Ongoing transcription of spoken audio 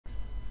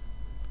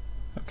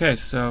Okay,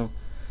 so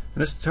in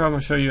this tutorial I'm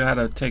going to show you how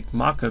to take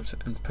mockups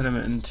and put them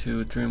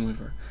into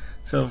Dreamweaver.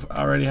 So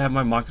I already have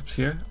my mockups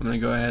here. I'm going to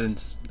go ahead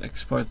and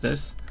export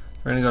this.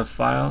 We're going to go to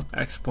File,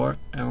 Export,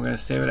 and we're going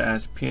to save it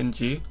as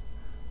PNG,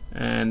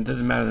 and it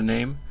doesn't matter the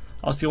name.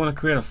 Also, you want to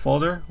create a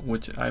folder,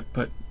 which I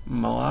put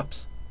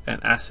mockups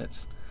and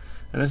assets.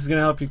 And this is going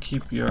to help you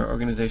keep your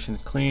organization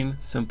clean,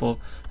 simple,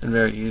 and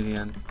very easy.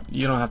 And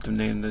you don't have to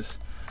name this.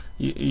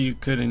 You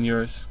could in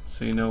yours,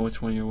 so you know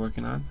which one you're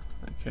working on.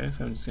 Okay,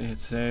 so I'm just going to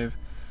hit save.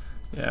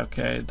 Yeah,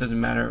 okay, it doesn't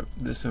matter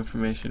this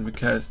information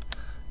because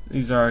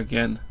these are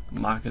again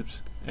mockups.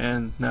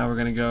 And now we're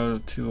going to go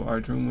to our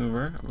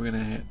Dreamweaver. We're going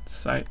to hit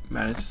Site,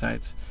 Manage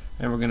Sites,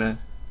 and we're going to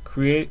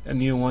create a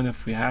new one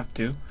if we have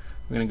to.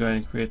 We're going to go ahead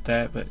and create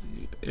that, but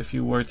if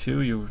you were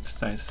to, you would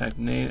type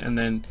name and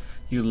then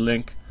you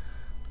link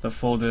the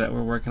folder that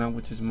we're working on,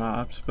 which is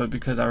mockups. But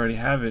because I already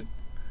have it,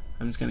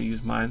 I'm just going to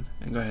use mine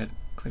and go ahead,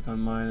 click on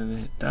mine, and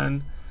then hit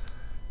done.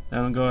 Now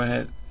I'm going to go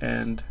ahead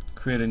and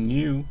create a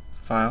new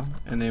file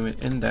and name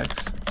it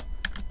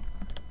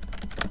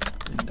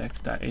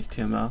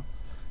index.html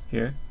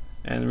here.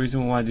 And the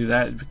reason why I do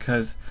that is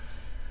because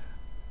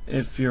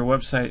if your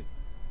website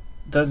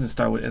doesn't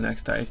start with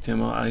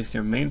index.html, at least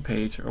your main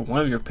page or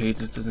one of your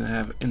pages doesn't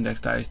have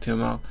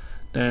index.html,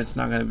 then it's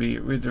not going to be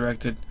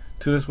redirected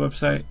to this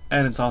website,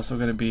 and it's also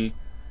going to be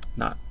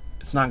not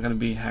going to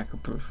be hacker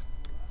proof.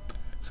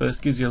 So this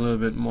gives you a little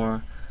bit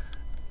more,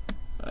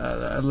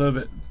 a little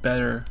bit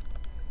better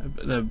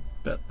the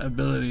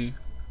ability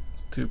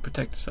to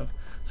protect yourself.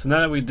 So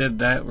now that we did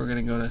that, we're going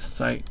to go to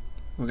Site.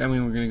 We're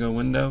going to go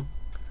Window,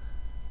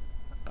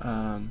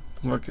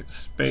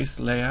 Workspace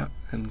Layout,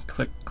 and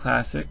click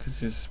Classic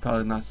because it's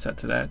probably not set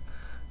to that.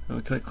 And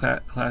we click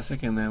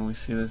Classic, and then we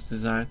see this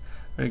design.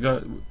 We're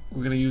going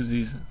to use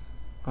these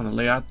on the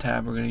Layout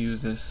tab. We're going to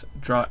use this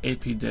Draw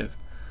AP Div.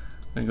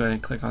 I'm going to go ahead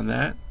and click on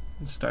that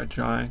and start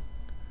drawing,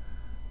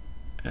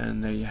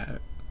 and there you have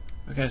it.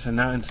 Okay, so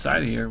now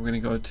inside here we're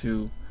going to go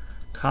to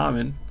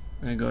Common.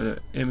 We're going to go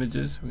to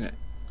Images. We're going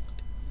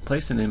to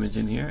place an image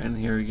in here, and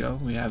here we go.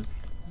 We have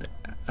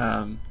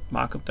the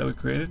mockup that we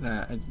created.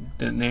 I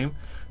didn't name.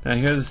 Now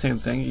here's the same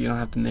thing. You don't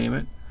have to name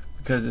it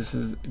because this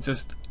is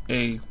just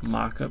a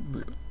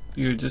mockup.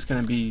 You're just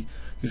going to be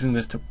using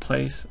this to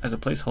place as a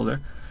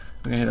placeholder.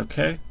 We're going to hit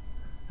OK,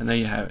 and there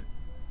you have it,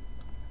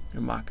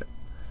 your mockup.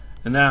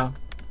 And now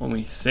when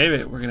we save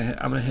it, I'm going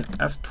to hit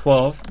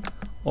F12,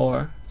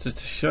 or just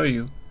to show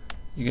you,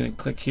 you're going to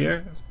click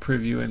here,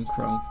 Preview in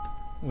Chrome,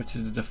 which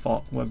is the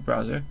default web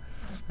browser,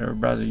 whatever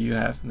browser you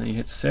have, and then you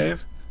hit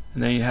save,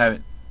 and there you have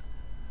it.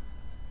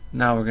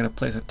 Now we're going to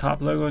place a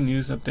top logo,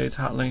 news updates,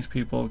 hot links,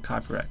 people,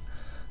 copyright.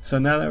 So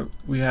now that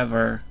we have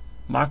our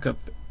mockup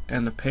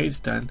and the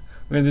page done,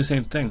 we're going to do the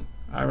same thing.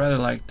 I rather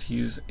like to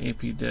use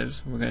AP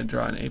divs. We're going to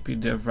draw an AP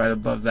div right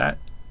above that,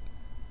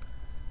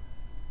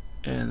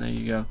 and there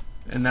you go.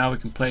 And now we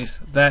can place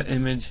that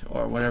image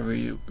or whatever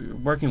you're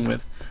working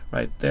with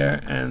right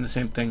there, and the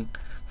same thing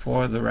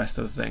for the rest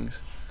of the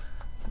things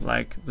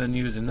like the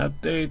news and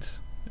updates,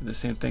 the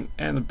same thing.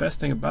 And the best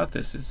thing about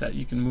this is that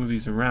you can move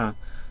these around.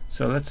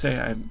 So let's say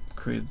I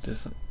created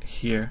this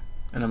here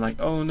and I'm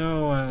like, oh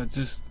no,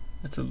 it's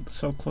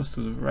so close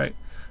to the right.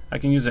 I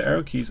can use the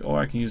arrow keys, or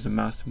I can use the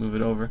mouse to move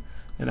it over,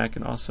 and I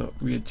can also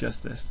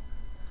readjust this.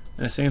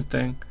 And the same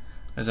thing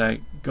as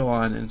I go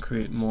on and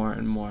create more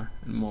and more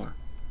and more.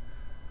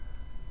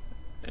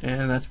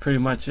 And that's pretty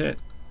much it.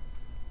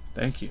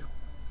 Thank you.